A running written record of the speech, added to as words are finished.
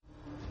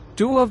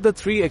Two of the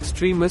three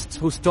extremists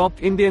who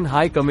stopped Indian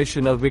High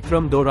Commissioner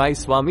Vikram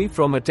Doraiswami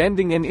from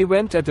attending an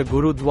event at a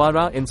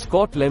gurudwara in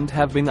Scotland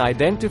have been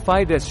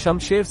identified as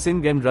Shamsher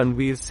Singh and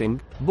Ranveer Singh,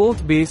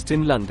 both based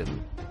in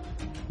London.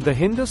 The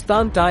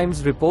Hindustan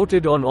Times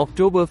reported on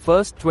October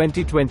 1,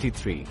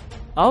 2023.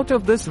 Out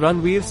of this,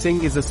 Ranveer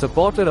Singh is a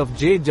supporter of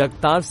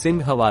Jagtar Singh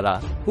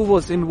Hawara, who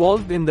was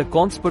involved in the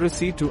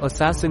conspiracy to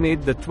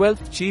assassinate the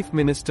 12th Chief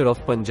Minister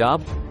of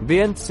Punjab,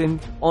 Beant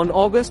Singh, on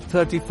August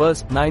 31,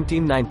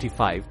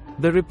 1995,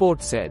 the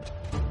report said.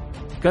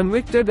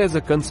 Convicted as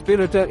a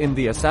conspirator in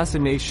the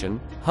assassination,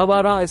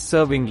 Hawara is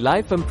serving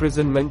life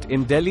imprisonment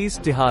in Delhi's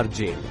Tihar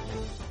jail.